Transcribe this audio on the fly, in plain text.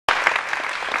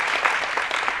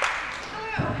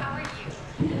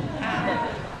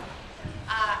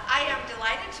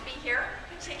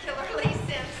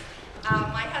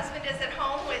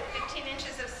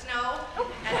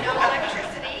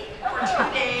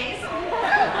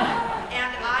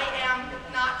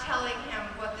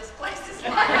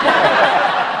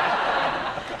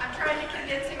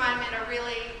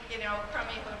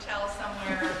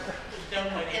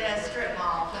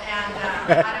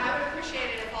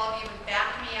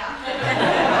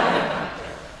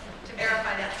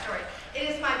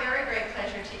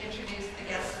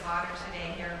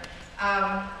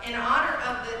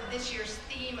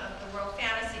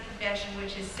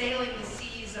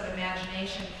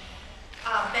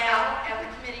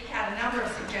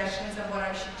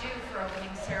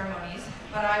Ceremonies,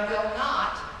 but I will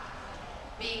not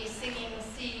be singing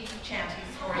sea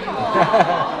chanties for you,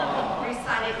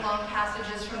 reciting long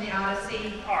passages from the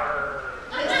Odyssey. Well,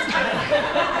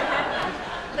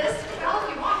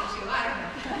 if you want me to, I don't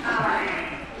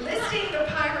know. Listing the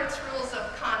pirates' rules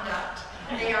of conduct.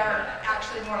 They are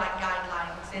actually more like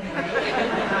guidelines anyway.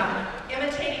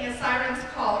 Imitating a siren's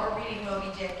call or reading Moby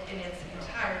Dick in its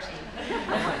entirety.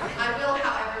 I will,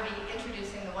 however, be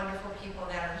introducing the wonderful people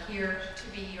that are here to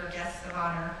be your guests of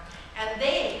honor, and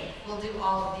they will do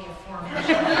all of the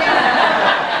aforementioned.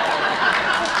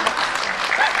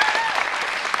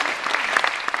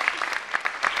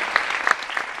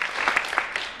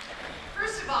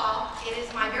 First of all, it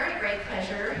is my very great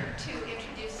pleasure to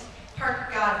introduce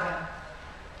Park Godwin.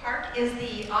 Park is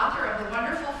the author of the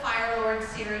wonderful Fire Lord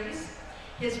series,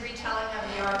 his retelling of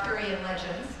the Arthurian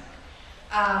legends.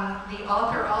 The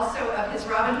author also of his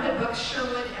Robin Hood books,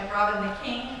 Sherwood and Robin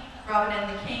and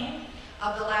the King,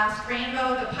 of The Last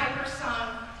Rainbow, The Piper's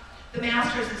Song, The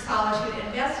Masters of Solitude,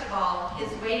 and best of all,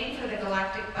 his Waiting for the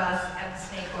Galactic Bus and the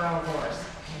Snake Oil Wars.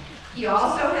 He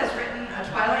also has written a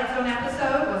Twilight Zone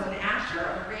episode, was an actor,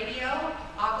 a radio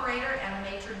operator, and a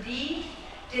maitre d',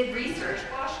 did research,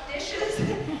 washed dishes,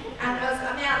 and was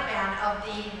a madman of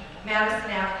the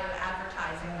Madison Avenue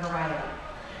advertising variety.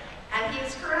 And he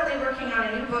is currently working on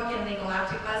a new book in the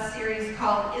Galactic Bus series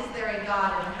called Is There a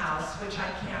God in the House, which I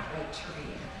can't wait to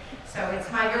read. So it's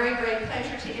my very great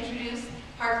pleasure to introduce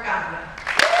Park Godwin.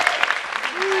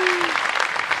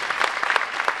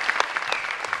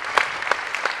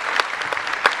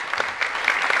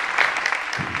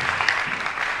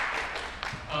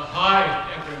 Hi,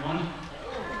 everyone.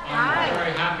 I'm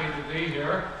very happy to be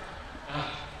here.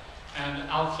 And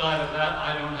outside of that,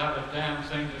 I don't have a damn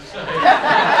thing to say.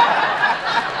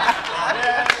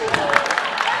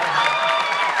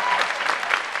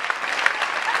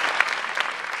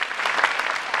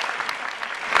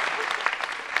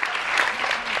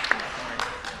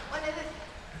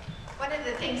 One of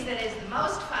the things that is the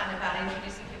most fun about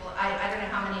introducing people, I don't know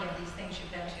how many of these things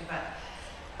you've been to, but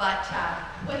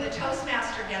when the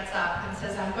Toastmaster gets up and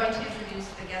says, I'm going to introduce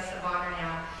the guests of honor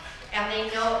now, and they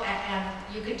know, and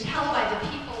you can tell by the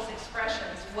people's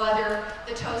expressions whether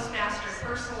the Toastmaster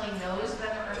personally knows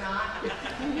them or not,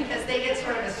 because they get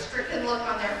sort of a stricken look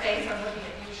on their face. I'm looking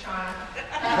at you, Shauna.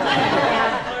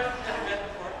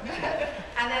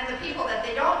 And then the people that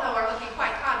they don't know are looking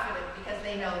quite confident because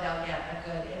they know they'll get a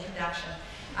good introduction.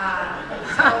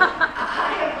 So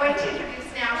I am going to introduce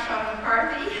now Shauna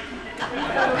McCarthy, who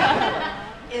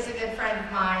is a good friend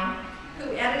of mine,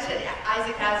 who edited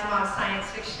Isaac Asimov's science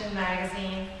fiction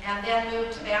magazine and then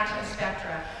moved to Bantam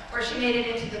Spectra, where she made it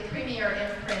into the premier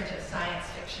imprint of science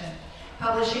fiction,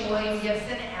 publishing William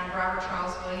Gibson and Robert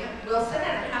Charles Wilson,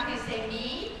 and I'm happy to say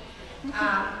me,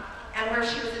 and where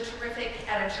she was a terrific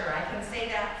editor. I can say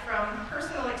that from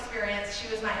personal experience. She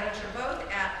was my editor both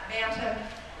at Bantam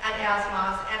and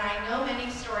Asimov's, and I know many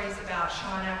stories about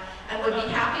Shauna and would be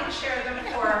happy to share them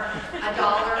for $1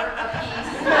 a piece.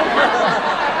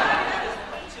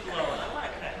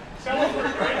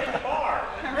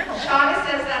 Shauna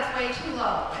says that's way too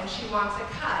low, and she wants a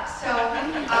cut. So,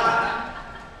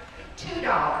 $2.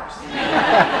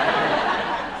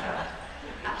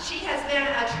 She has been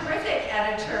a terrific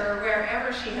editor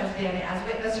wherever she has been, as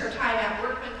witness her time at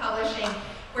Workman Publishing,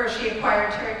 where she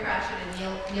acquired Terry Pratchett and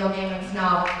Neil Gaiman's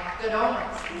novel, Good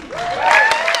Omens. She's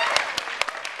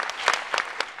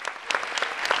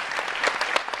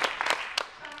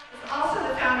also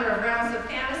the founder of Realms of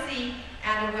Fantasy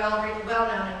and a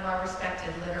well-known and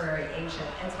well-respected literary agent.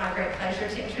 It's my great pleasure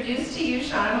to introduce to you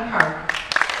Shauna McCarthy.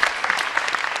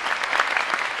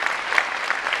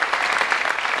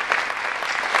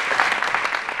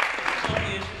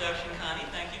 Lovely introduction, Connie.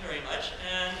 Thank you very much.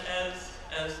 And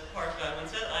as Park Godwin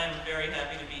said, I am very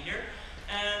happy to be here.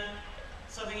 And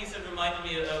something he said reminded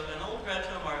me of an old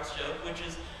Groucho Marx joke, which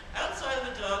is, outside of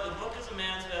the dog, the book is a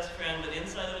man's best friend, but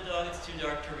inside of the dog, it's too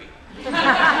dark to read. Thank you very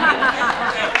much.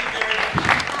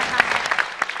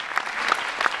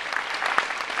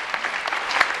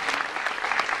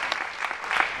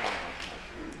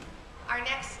 Our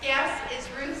next guest is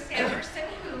Ruth Sanderson,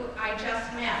 who I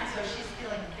just met, so she's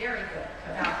feeling very good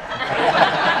about that.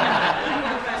 I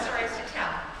have no stories to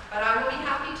tell, but I will be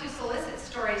happy to solicit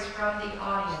stories from the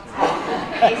audience of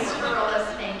a scurrilous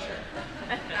nature.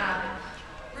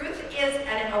 Ruth is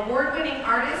an award-winning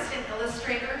artist and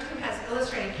illustrator who has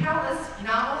illustrated countless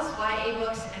novels, YA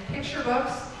books, and picture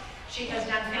books. She has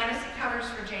done fantasy covers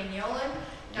for Jane Yolen,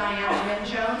 Diana Wynne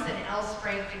Jones, and L.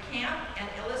 Sprague de Camp, and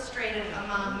illustrated,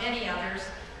 among many others,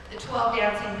 The 12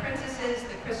 Dancing Princesses,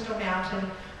 The Crystal Mountain,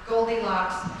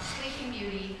 Goldilocks, Sleeping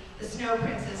Beauty, The Snow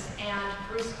Princess, and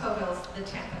Bruce Coville's The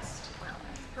Tempest.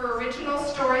 Her original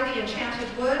story, The Enchanted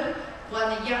Wood, won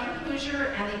the Young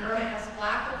Hoosier and the Irma S.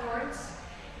 Black Awards,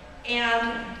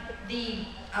 and the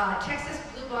Texas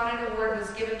Bluebonnet Award was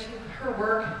given to her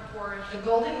work for The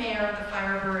Golden Mare, The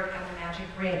Firebird, and The Magic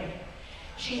Ring.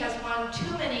 She has won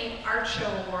too many art show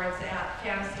awards at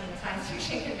fantasy and science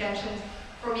fiction conventions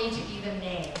for me to even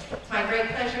name. It's my great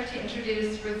pleasure to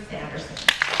introduce Ruth Sanderson.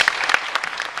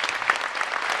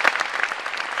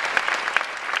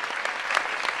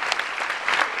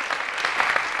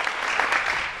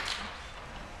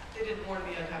 They didn't warn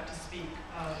me I'd have to speak.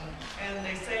 And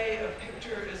they say a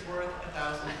picture is worth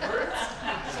 1,000 words.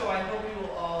 So I hope you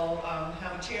will all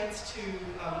have a chance to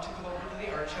come over to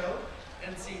the art show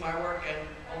and see my work and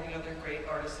all the other great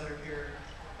artists that are here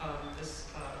this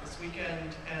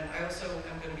weekend. And I also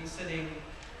am going to be sitting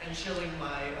and chilling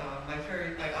my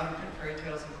out-of-print fairy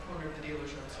tales in the corner of the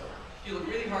dealer's room. So if you look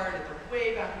really hard at the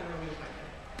way back in the room, you'll find them.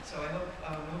 So I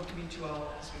hope to meet you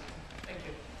all this weekend. Thank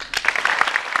you.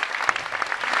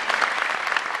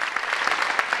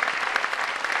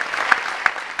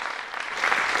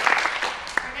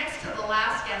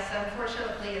 Last guest,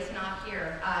 unfortunately, is not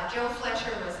here. Joe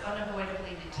Fletcher was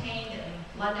unavoidably detained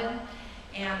in London,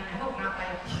 and I hope not by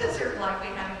a blizzard like we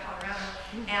had in Colorado,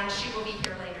 and she will be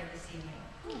here later this evening.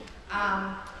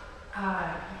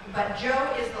 But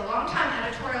Joe is the longtime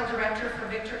editorial director for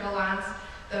Victor Galland's,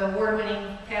 the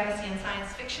award-winning fantasy and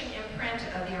science fiction imprint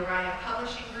of the Orion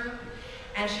Publishing Group,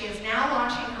 and she is now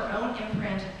launching her own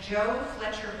imprint, Joe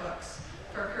Fletcher Books,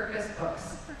 for Kirkus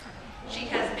Books. She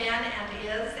has been and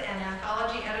is an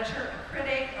anthology editor, a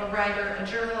critic, a writer, a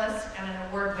journalist, and an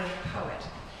award-winning poet.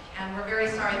 And we're very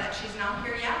sorry that she's not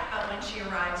here yet, but when she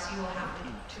arrives, you will have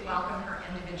to welcome her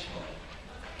individually.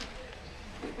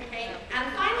 Okay, and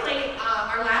finally,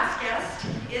 our last guest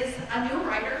is a new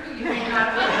writer who you may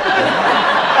not have heard.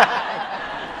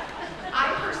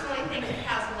 I personally think it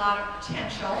has a lot of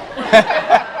potential.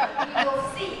 We will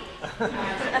see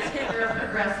as the year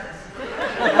progresses.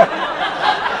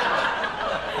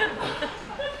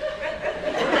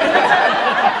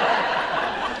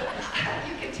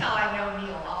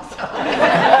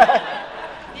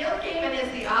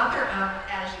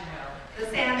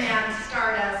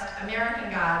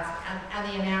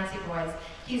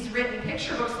 He's written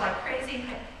picture books like Crazy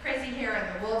Hair and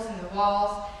The Wolves and the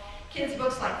Walls, kids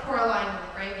books like Coraline and the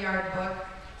Graveyard Book,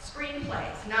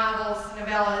 screenplays, novels,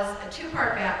 novellas, a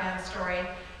two-part Batman story,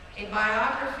 a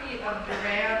biography of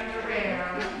Duran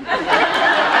Duran, a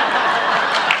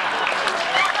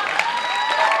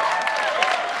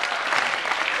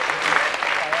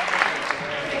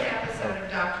big episode of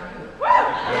Doctor Who.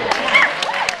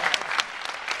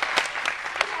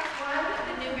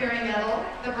 Medal,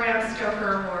 the Bram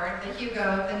Stoker Award, the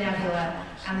Hugo, the Nebula,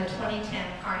 and the 2010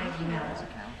 Carnegie Medal.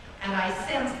 And I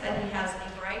sense that he has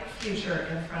a bright future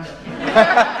in front of him.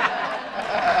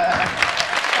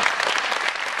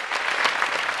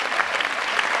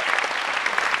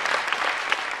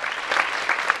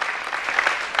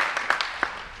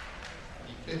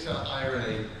 The bitter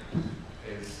irony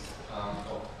is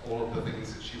of all of the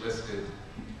things that she listed,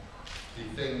 the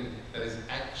thing that is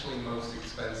actually most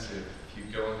expensive if you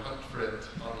go and hunt for it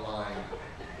online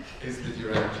is the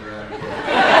Duran Duran book.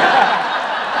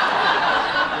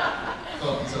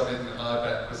 Copies of it in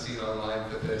hardback were seen online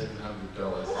for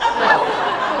 $1,300.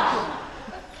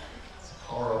 It's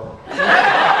horrible.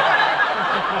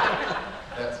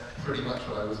 That's pretty much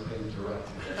what I was paid to write.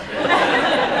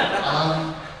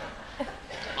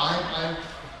 I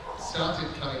started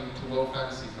coming to World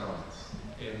Fantasy Cons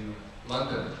in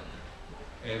London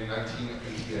in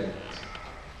 1988.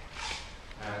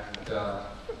 And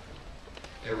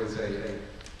it was a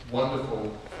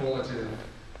wonderful, formative,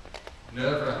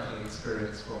 nerve-wracking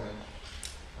experience for me.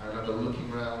 I remember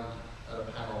looking around at a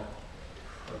panel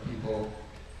of people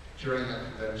during that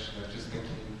convention and just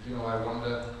thinking, you know, I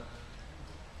wonder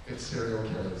if serial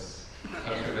killers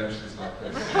have conventions like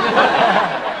this.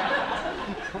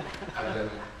 And then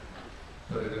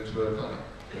put it into a comic.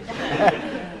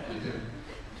 You do.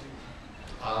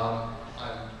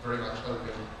 I'm very much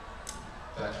hoping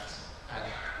that at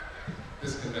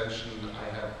this convention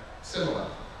I have similar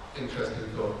interesting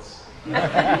thoughts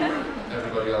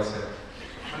everybody else here.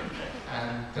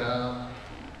 And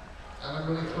I'm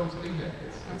really thrilled to be here.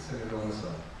 It's an enormous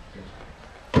honor.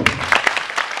 Thank you.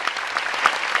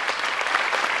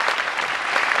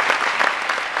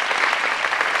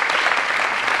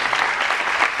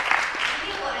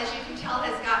 As you can tell,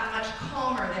 has gotten much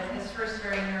calmer than his first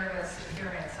very nervous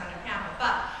appearance on a panel.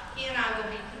 But he and I will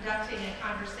be conducting a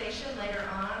conversation later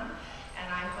on, and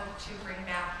I hope to bring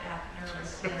back that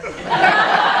nervousness.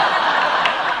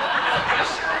 I'm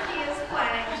sure he is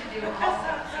planning to do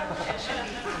also, so it should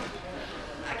be fun.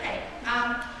 Okay,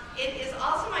 it is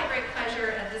also my great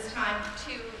pleasure at this time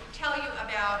to tell you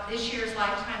about this year's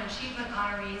Lifetime Achievement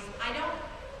honorees. I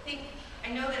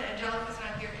know that Angelica's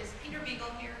not here. Is Peter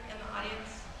Beagle here in the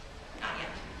audience? Not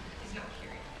yet. He's not here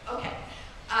yet. Okay.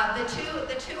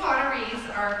 The two honorees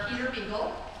are Peter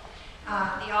Beagle,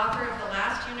 the author of The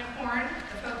Last Unicorn,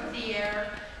 The Folk of the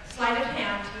Air, Sleight of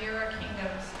Hand, Mirror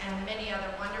Kingdoms, and many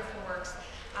other wonderful works.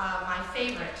 My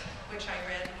favorite, which I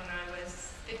read when I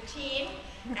was 15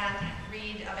 and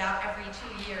read about every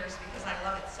 2 years because I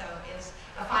love it so, is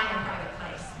A Fine and Private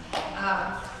Place.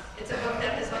 It's a book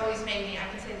that has always made me, I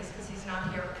can say this because he's not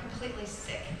here, completely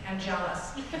sick and jealous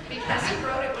because he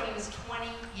wrote it when he was 20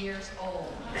 years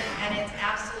old, and it's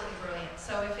absolutely brilliant.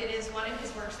 So if it is one of his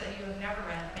works that you have never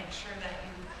read, make sure that you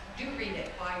do read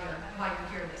it while you're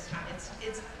here this time. It's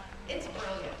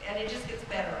brilliant, and it just gets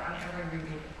better on every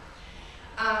rereading.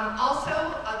 Also,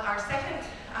 our second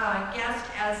guest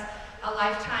as a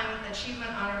Lifetime Achievement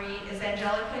honoree is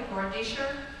Angelica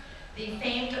Gordischer, the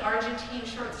famed Argentine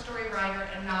short story writer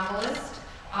and novelist,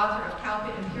 author of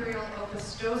Calpe Imperial,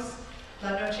 Opus Dos,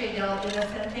 La Noche del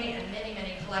Inocente, and many,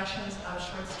 many collections of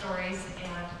short stories.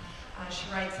 And she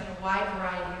writes in a wide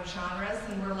variety of genres,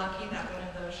 and we're lucky that one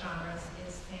of those genres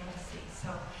is fantasy.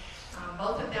 So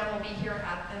both of them will be here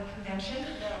at the convention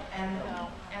and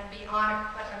be honored.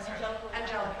 I'm sorry,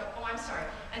 Angelica. Oh, I'm sorry.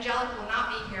 Angelica will not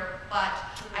be here, but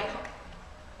I hope.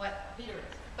 What? Peter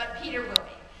is. But Peter will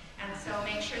be. And so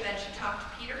make sure that you talk to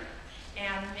Peter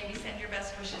and maybe send your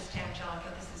best wishes to Angelica.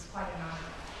 This is quite an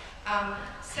honor.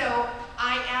 So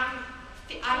I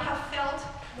have felt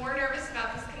more nervous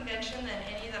about this convention than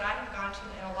any that I have gone to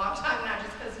in a long time, not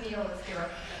just because Neil is here.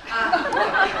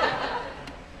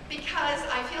 Because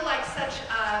I feel like such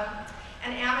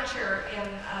an amateur in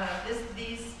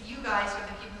you guys are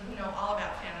the people who know all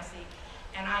about fantasy,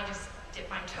 and I just dip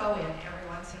my toe in every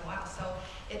once in a while. So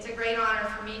it's a great honor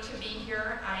for me to be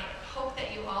here. I hope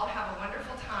that you all have a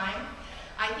wonderful time.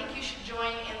 I think you should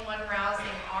join in one rousing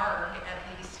arg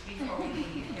at least before we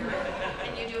leave here.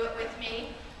 Can you do it with me?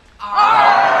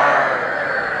 Arg!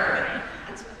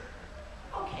 That's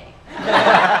okay.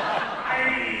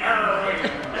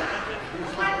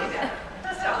 Slightly better.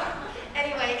 So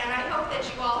anyway, and I hope that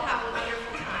you all have a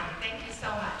wonderful time. Thank you so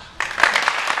much.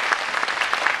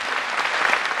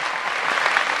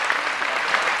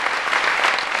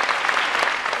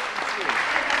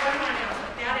 One more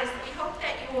announcement. That is, we hope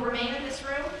that you will remain